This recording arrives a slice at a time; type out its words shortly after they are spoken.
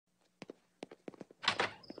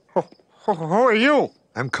Who are you?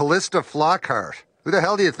 I'm Callista Flockhart. Who the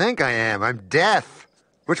hell do you think I am? I'm deaf.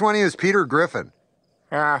 Which one of you is Peter Griffin?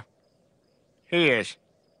 He is.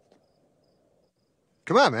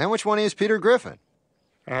 Come on, man. Which one of you is Peter Griffin?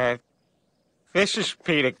 This is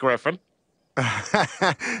Peter Griffin.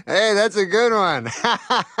 Hey, that's a good one.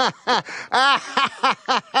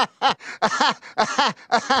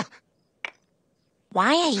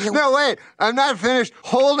 Why are you... No, wait. I'm not finished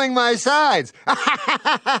holding my sides.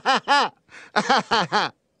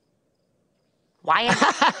 Why are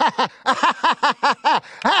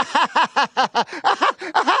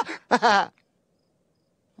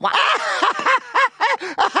Why...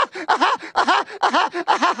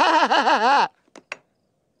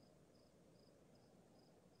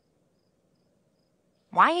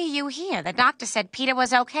 Why are you here? The doctor said Peter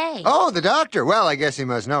was okay. Oh, the doctor. Well, I guess he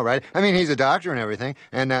must know, right? I mean, he's a doctor and everything,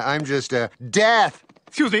 and I'm just, Death.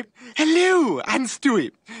 Excuse me. Hello, I'm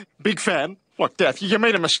Stewie. Big fan. Look, Death, you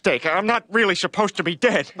made a mistake. I'm not really supposed to be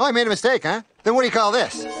dead. Oh, I made a mistake, huh? Then what do you call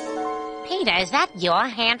this? Peter, is that your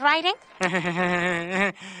handwriting?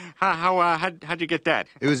 How'd you get that?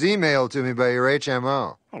 It was emailed to me by your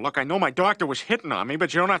HMO. Oh, look, I know my doctor was hitting on me,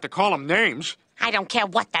 but you don't have to call him names. I don't care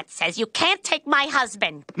what that says. You can't take my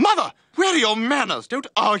husband. Mother, where are your manners? Don't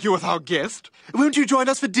argue with our guest. Won't you join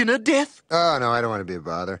us for dinner, Death? Oh, no, I don't want to be a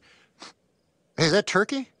bother. Hey, is that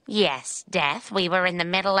turkey? Yes, Death. We were in the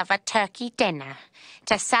middle of a turkey dinner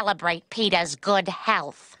to celebrate Peter's good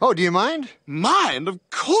health. Oh, do you mind? Mind? Of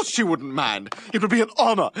course you wouldn't mind. It would be an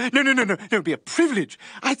honor. No. It would be a privilege.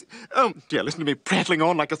 Oh, dear, listen to me prattling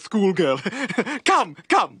on like a schoolgirl. Come.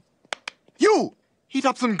 You! Heat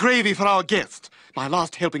up some gravy for our guest. My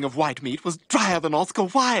last helping of white meat was drier than Oscar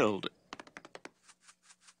Wilde.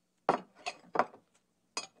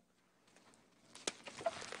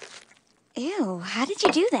 Ew, how did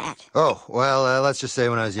you do that? Oh, well, let's just say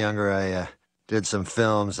when I was younger, I did some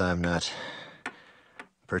films I'm not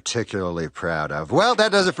particularly proud of. Well,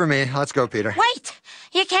 that does it for me. Let's go, Peter. Wait!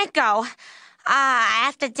 You can't go.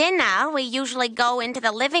 After dinner, we usually go into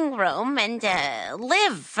the living room and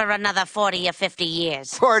live for another 40 or 50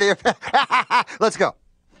 years. 40 or... Let's go.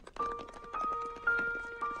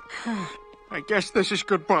 I guess this is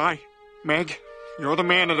goodbye. Meg, you're the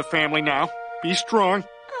man of the family now. Be strong.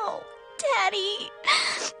 Oh, Daddy.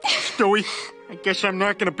 Stewie, I guess I'm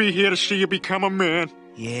not going to be here to see you become a man.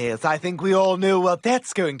 Yes, I think we all know what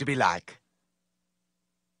that's going to be like.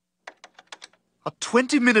 A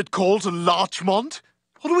 20-minute call to Larchmont?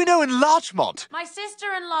 What do we know in Larchmont? My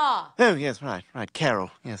sister-in-law. Oh, yes, right, Carol.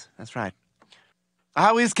 Yes, that's right.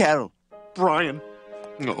 How is Carol? Brian.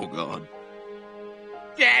 Oh, God.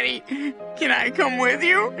 Daddy, can I come with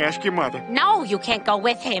you? Ask your mother. No, you can't go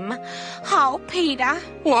with him. Oh, Peter.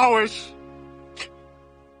 Lois.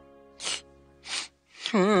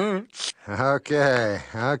 Okay,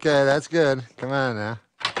 that's good. Come on now.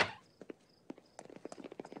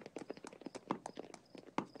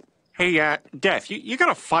 Hey, Death, you got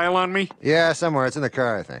a file on me? Yeah, somewhere. It's in the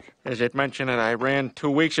car, I think. Does it mention that I ran 2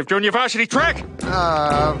 weeks of junior varsity track?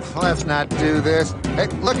 Let's not do this. Hey,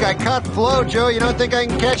 look, I caught Flo, Joe. You don't think I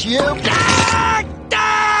can catch you? My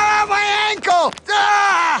ankle!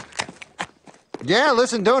 Yeah,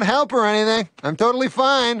 listen, don't help or anything. I'm totally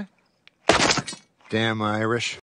fine. Damn Irish.